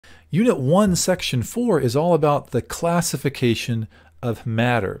Unit 1, Section 4 is all about the classification of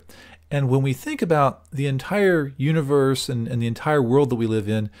matter. And when we think about the entire universe and the entire world that we live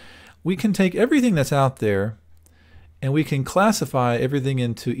in, we can take everything that's out there and we can classify everything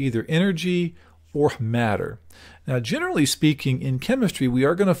into either energy or matter. Now, generally speaking, in chemistry, we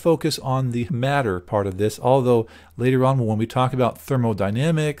are going to focus on the matter part of this, although later on when we talk about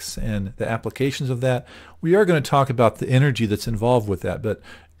thermodynamics and the applications of that, we are going to talk about the energy that's involved with that. But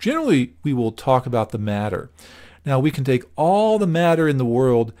generally, we will talk about the matter. Now, we can take all the matter in the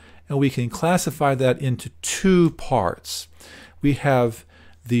world and we can classify that into two parts. We have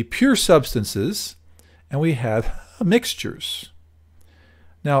the pure substances and we have mixtures.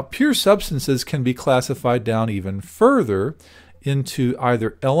 Now, pure substances can be classified down even further into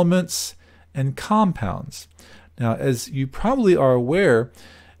either elements and compounds. Now, as you probably are aware,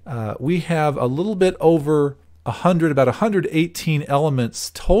 we have a little bit over 100, about 118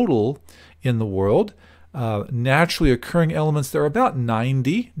 elements total in the world. Naturally occurring elements, there are about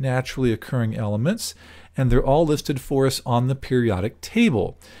 90 naturally occurring elements, and they're all listed for us on the periodic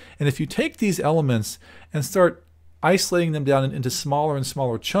table. And if you take these elements and start isolating them down into smaller and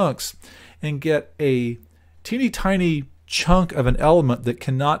smaller chunks and get a teeny tiny chunk of an element that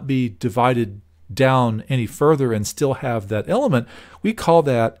cannot be divided down any further and still have that element, we call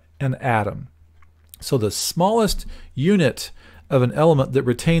that an atom. So the smallest unit of an element that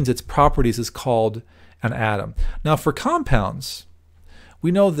retains its properties is called an atom. Now, for compounds,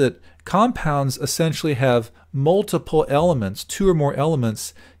 we know that compounds essentially have multiple elements, two or more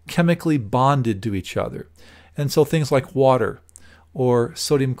elements, chemically bonded to each other. And so things like water or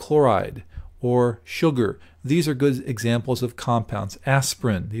sodium chloride or sugar, these are good examples of compounds.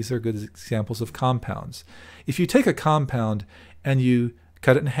 Aspirin, these are good examples of compounds. If you take a compound and you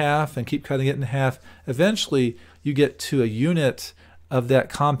cut it in half and keep cutting it in half, eventually you get to a unit of that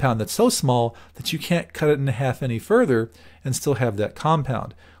compound that's so small that you can't cut it in half any further and still have that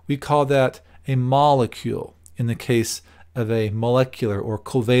compound. We call that a molecule in the case of a molecular or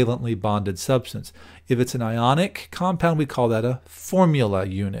covalently bonded substance. If it's an ionic compound, we call that a formula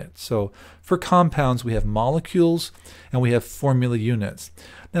unit. So for compounds, we have molecules and we have formula units.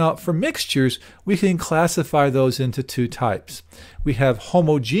 Now, for mixtures, we can classify those into two types. We have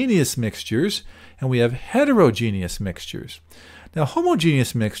homogeneous mixtures and we have heterogeneous mixtures. Now,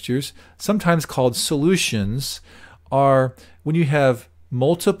 homogeneous mixtures, sometimes called solutions, are when you have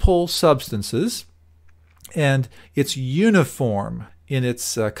multiple substances and it's uniform in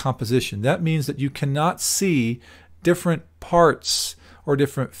its composition. That means that you cannot see different parts or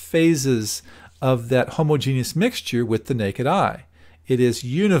different phases of that homogeneous mixture with the naked eye. It is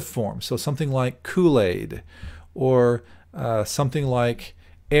uniform. So something like Kool-Aid or something like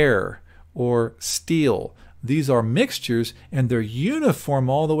air or steel. These are mixtures and they're uniform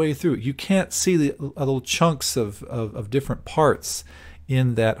all the way through. You can't see the little chunks of different parts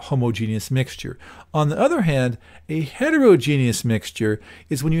in that homogeneous mixture. On the other hand, a heterogeneous mixture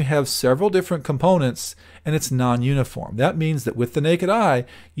is when you have several different components and it's non-uniform. That means that with the naked eye,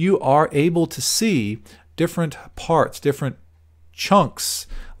 you are able to see different parts, different chunks,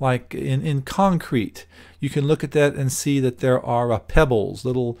 like in concrete. You can look at that and see that there are pebbles,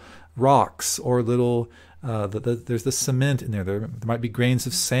 little rocks, or little, there's the cement in there. There might be grains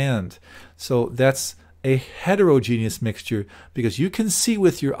of sand. So that's a heterogeneous mixture because you can see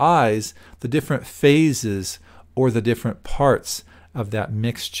with your eyes the different phases or the different parts of that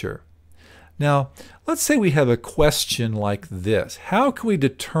mixture. Now, let's say we have a question like this. How can we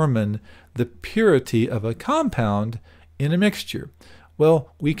determine the purity of a compound in a mixture?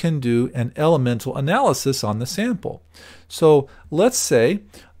 Well, we can do an elemental analysis on the sample. So let's say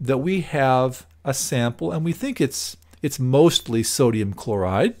that we have a sample and we think it's mostly sodium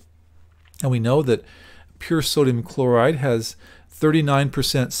chloride, and we know that pure sodium chloride has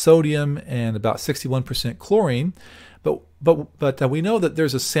 39% sodium and about 61% chlorine, but we know that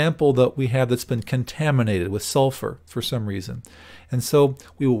there's a sample that we have that's been contaminated with sulfur for some reason. And so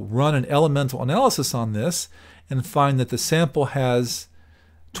we will run an elemental analysis on this and find that the sample has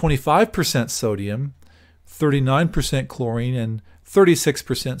 25% sodium, 39% chlorine, and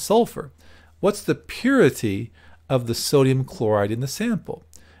 36% sulfur. What's the purity of the sodium chloride in the sample?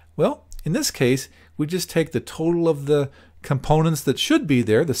 Well, in this case, we just take the total of the components that should be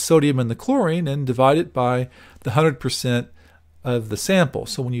there, the sodium and the chlorine, and divide it by the 100% of the sample.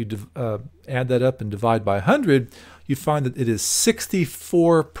 So when you add that up and divide by 100, you find that it is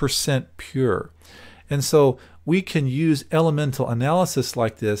 64% pure. And so we can use elemental analysis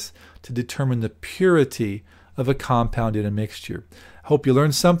like this to determine the purity of a compound in a mixture. I hope you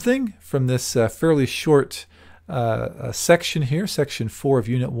learned something from this fairly short section here, section 4 of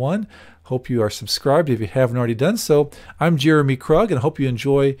Unit 1. Hope you are subscribed if you haven't already done so. I'm Jeremy Krug, and I hope you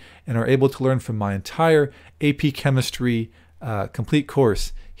enjoy and are able to learn from my entire AP Chemistry complete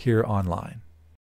course here online.